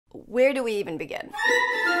Where do we even begin?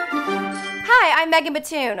 Hi, I'm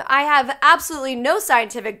MeganBatoon. I have absolutely no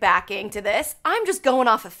scientific backing to this. I'm just going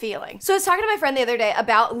off a feeling. So I was talking to my friend the other day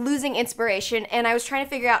about losing inspiration, and I was trying to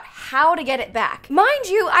figure out how to get it back. Mind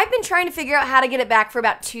you, I've been trying to figure out how to get it back for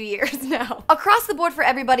about 2 years now. Across the board for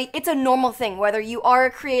everybody, it's a normal thing, whether you are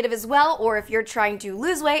a creative as well, or if you're trying to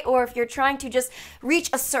lose weight, or if you're trying to just reach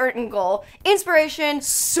a certain goal. Inspiration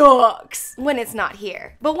sucks when it's not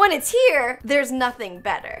here. But when it's here, there's nothing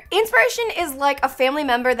better. Inspiration is like a family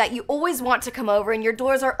member that you always want to come over and your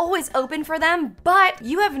doors are always open for them, but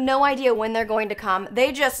you have no idea when they're going to come.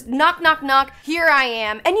 They just knock, knock, knock, here I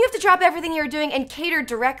am, and you have to drop everything you're doing and cater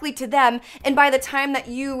directly to them, and by the time that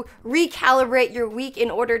you recalibrate your week in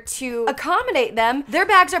order to accommodate them, their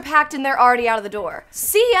bags are packed and they're already out of the door.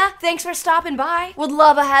 See ya! Thanks for stopping by. Would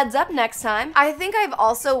love a heads up next time. I think I've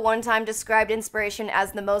also one time described inspiration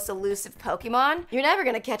as the most elusive Pokemon. You're never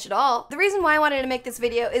gonna catch it all. The reason why I wanted to make this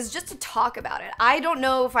video is just to talk about it. I don't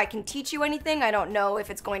know if I can teach you anything. I don't know if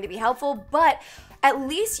it's going to be helpful, but at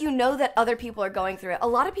least you know that other people are going through it. A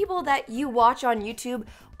lot of people that you watch on YouTube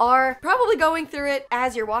are probably going through it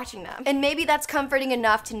as you're watching them. And maybe that's comforting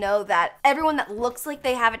enough to know that everyone that looks like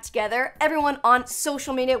they have it together, everyone on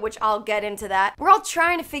social media, which I'll get into that, we're all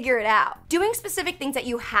trying to figure it out. Doing specific things that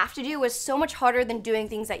you have to do is so much harder than doing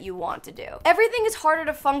things that you want to do. Everything is harder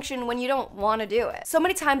to function when you don't want to do it. So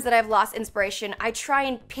many times that I've lost inspiration, I try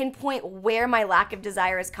and pinpoint where my lack of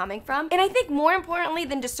desire is coming from. And I think more importantly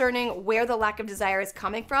than discerning where the lack of desire is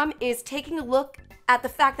coming from is taking a look at the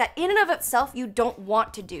fact that in and of itself, you don't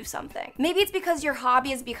want to do something. Maybe it's because your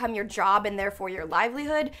hobby has become your job and therefore your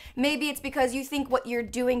livelihood. Maybe it's because you think what you're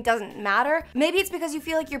doing doesn't matter. Maybe it's because you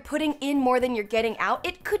feel like you're putting in more than you're getting out.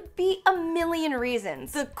 It could be a million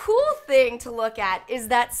reasons. The cool thing to look at is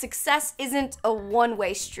that success isn't a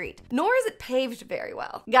one-way street, nor is it paved very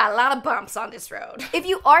well. Got a lot of bumps on this road. If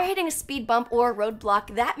you are hitting a speed bump or a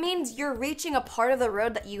roadblock, that means you're reaching a part of the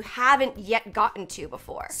road that you haven't yet gotten to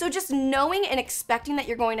before. So just knowing and expecting that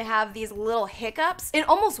you're going to have these little hiccups and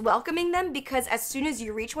almost welcoming them, because as soon as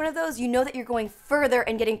you reach one of those, you know that you're going further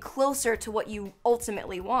and getting closer to what you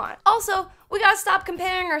ultimately want. Also, we gotta stop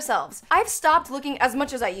comparing ourselves. I've stopped looking, as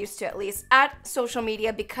much as I used to at least, at social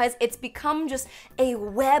media because it's become just a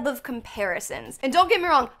web of comparisons. And don't get me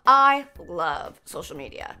wrong, I love social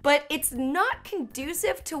media, but it's not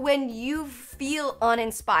conducive to when you feel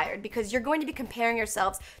uninspired, because you're going to be comparing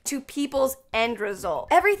yourselves to people's end result.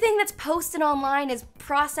 Everything that's posted online is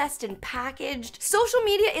processed and packaged. Social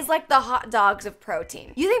media is like the hot dogs of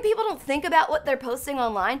protein. You think people don't think about what they're posting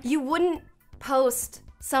online? You wouldn't post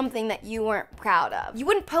something that you weren't proud of. You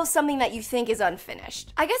wouldn't post something that you think is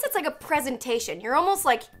unfinished. I guess it's like a presentation. You're almost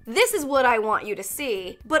like, this is what I want you to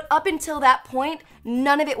see, but up until that point,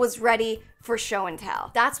 none of it was ready for show and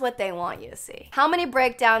tell. That's what they want you to see. How many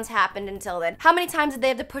breakdowns happened until then? How many times did they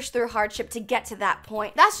have to push through hardship to get to that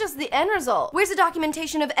point? That's just the end result. Where's the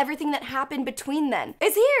documentation of everything that happened between then?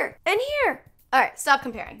 It's here and here. All right, stop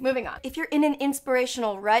comparing. Moving on. If you're in an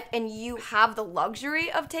inspirational rut and you have the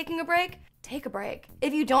luxury of taking a break, take a break.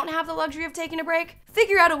 If you don't have the luxury of taking a break,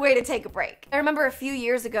 figure out a way to take a break. I remember a few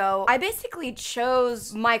years ago, I basically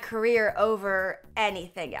chose my career over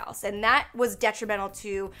anything else, and that was detrimental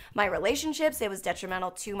to my relationships. It was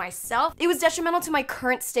detrimental to myself. It was detrimental to my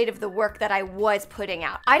current state of the work that I was putting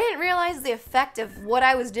out. I didn't realize the effect of what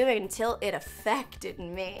I was doing until it affected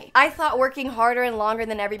me. I thought working harder and longer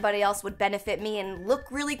than everybody else would benefit me and look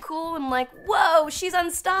really cool and like, whoa, she's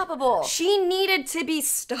unstoppable. She needed to be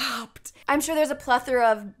stopped. I'm sure there's a plethora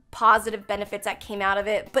of positive benefits that came out of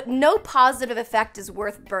it, but no positive effect is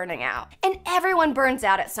worth burning out. And everyone burns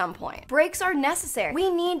out at some point. Breaks are necessary. We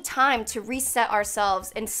need time to reset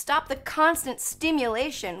ourselves and stop the constant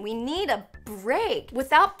stimulation. We need a break.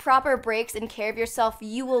 Without proper breaks and care of yourself,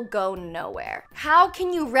 you will go nowhere. How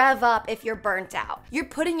can you rev up if you're burnt out? You're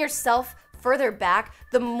putting yourself further back,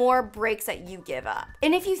 the more breaks that you give up.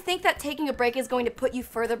 And if you think that taking a break is going to put you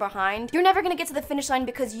further behind, you're never gonna get to the finish line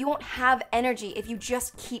because you won't have energy if you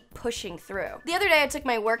just keep pushing through. The other day I took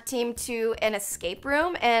my work team to an escape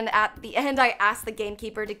room, and at the end I asked the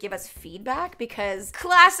gamekeeper to give us feedback, because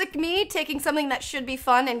classic me, taking something that should be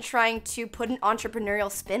fun and trying to put an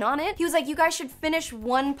entrepreneurial spin on it. He was like, you guys should finish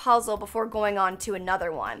one puzzle before going on to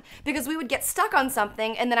another one, because we would get stuck on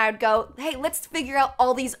something and then I would go, hey, let's figure out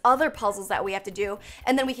all these other puzzles that we have to do,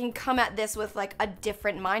 and then we can come at this with like a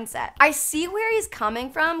different mindset. I see where he's coming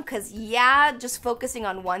from, because yeah, just focusing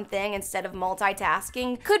on one thing instead of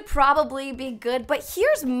multitasking could probably be good, but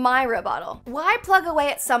here's my rebuttal. Why plug away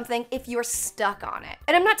at something if you're stuck on it?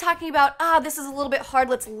 And I'm not talking about, this is a little bit hard,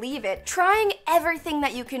 let's leave it. Trying everything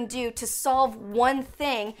that you can do to solve one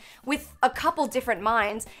thing with a couple different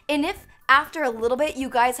minds, and if after a little bit you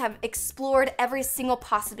guys have explored every single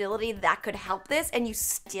possibility that could help this and you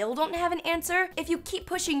still don't have an answer, if you keep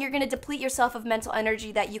pushing, you're gonna deplete yourself of mental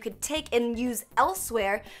energy that you could take and use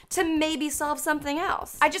elsewhere to maybe solve something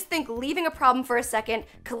else. I just think leaving a problem for a second,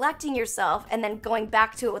 collecting yourself, and then going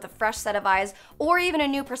back to it with a fresh set of eyes or even a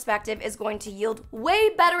new perspective is going to yield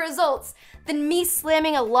way better results than me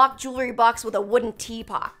slamming a locked jewelry box with a wooden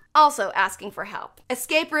teapot. Also asking for help.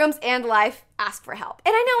 Escape rooms and life, ask for help.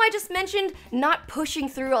 And I know I just mentioned not pushing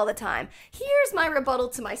through all the time. Here's my rebuttal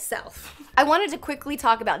to myself. I wanted to quickly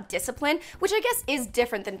talk about discipline, which I guess is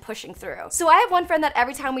different than pushing through. So I have one friend that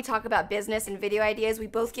every time we talk about business and video ideas, we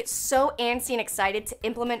both get so antsy and excited to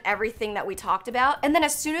implement everything that we talked about. And then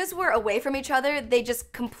as soon as we're away from each other, they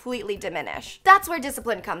just completely diminish. That's where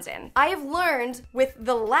discipline comes in. I have learned with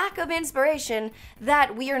the lack of inspiration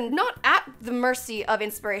that we are not at the mercy of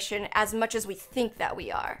inspiration as much as we think that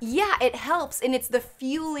we are. Yeah, it helps and it's the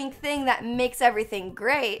fueling thing that makes everything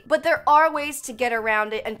great, but there are ways to get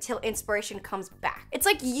around it until inspiration comes back. It's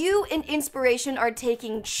like you and inspiration are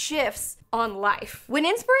taking shifts on life. When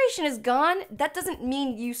inspiration is gone, that doesn't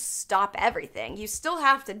mean you stop everything. You still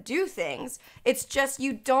have to do things. It's just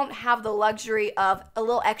you don't have the luxury of a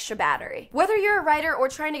little extra battery. Whether you're a writer or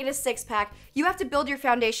trying to get a six-pack, you have to build your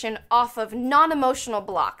foundation off of non-emotional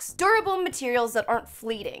blocks, durable materials that aren't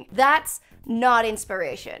fleeting. That's not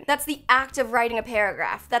inspiration. That's the act of writing a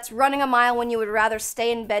paragraph. That's running a mile when you would rather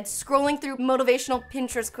stay in bed scrolling through motivational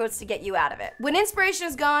Pinterest quotes to get you out of it. When inspiration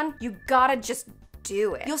is gone, you gotta just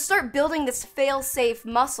do it. You'll start building this fail-safe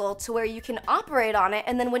muscle to where you can operate on it,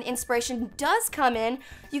 and then when inspiration does come in,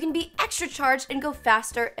 you can be extra charged and go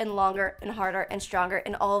faster and longer and harder and stronger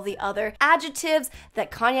and all of the other adjectives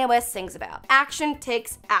that Kanye West sings about. Action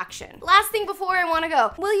takes action. Last thing before I want to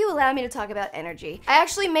go, will you allow me to talk about energy? I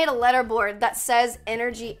actually made a letterboard that says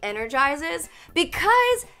energy energizes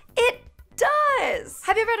because it does.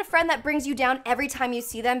 Have you ever had a friend that brings you down every time you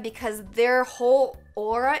see them because their whole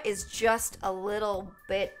aura is just a little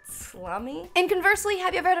bit slummy? And conversely,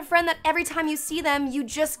 have you ever had a friend that every time you see them, you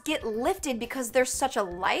just get lifted because they're such a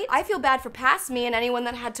light? I feel bad for past me and anyone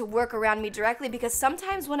that had to work around me directly, because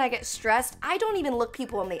sometimes when I get stressed, I don't even look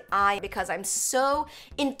people in the eye because I'm so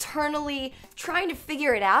internally trying to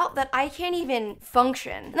figure it out that I can't even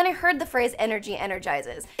function. And then I heard the phrase energy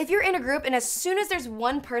energizes. If you're in a group and as soon as there's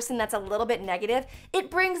one person that's a little bit negative, it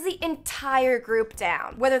brings the entire group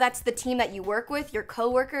down. Whether that's the team that you work with, your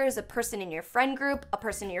coworkers, a person in your friend group, a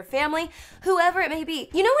person in your family, whoever it may be.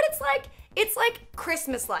 You know what it's like? It's like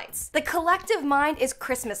Christmas lights. The collective mind is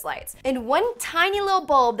Christmas lights. And one tiny little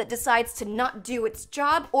bulb that decides to not do its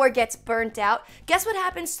job or gets burnt out, guess what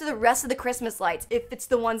happens to the rest of the Christmas lights if it's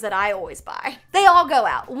the ones that I always buy? They all go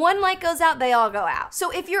out. One light goes out, they all go out.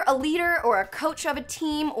 So if you're a leader or a coach of a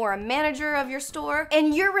team or a manager of your store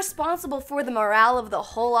and you're responsible for the morale of the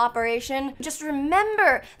whole operation, just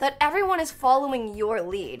remember that everyone is following your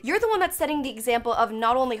lead. You're the one that's setting the example of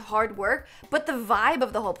not only hard work, but the vibe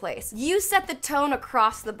of the whole place. You set the tone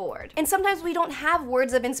across the board. And sometimes we don't have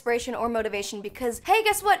words of inspiration or motivation because, hey,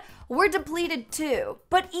 guess what? We're depleted too.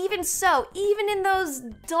 But even so, even in those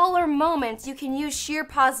duller moments, you can use sheer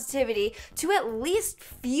positivity to at least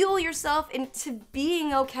fuel yourself into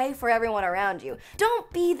being okay for everyone around you.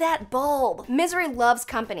 Don't be that bulb. Misery loves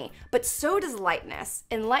company, but so does lightness.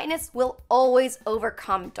 And lightness will always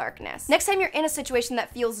overcome darkness. Next time you're in a situation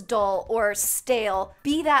that feels dull or stale,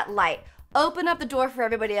 be that light. Open up the door for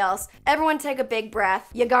everybody else. Everyone take a big breath.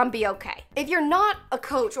 You're gonna be okay. If you're not a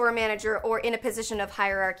coach or a manager or in a position of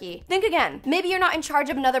hierarchy, think again. Maybe you're not in charge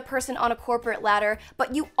of another person on a corporate ladder,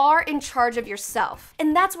 but you are in charge of yourself.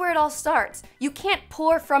 And that's where it all starts. You can't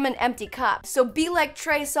pour from an empty cup. So be like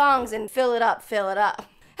Trey Songz and fill it up, fill it up.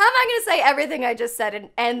 How am I gonna say everything I just said and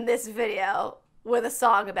end this video with a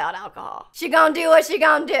song about alcohol? She gonna do what she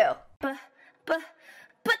gonna do.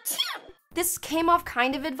 But this came off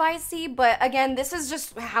kind of advice-y, but again, this is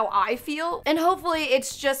just how I feel. And hopefully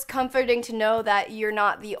it's just comforting to know that you're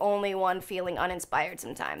not the only one feeling uninspired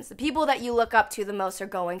sometimes. The people that you look up to the most are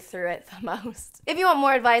going through it the most. If you want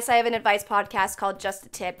more advice, I have an advice podcast called Just a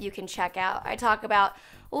Tip you can check out. I talk about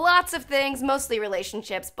lots of things, mostly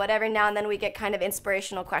relationships, but every now and then we get kind of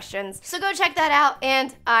inspirational questions. So go check that out,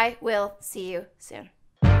 and I will see you soon.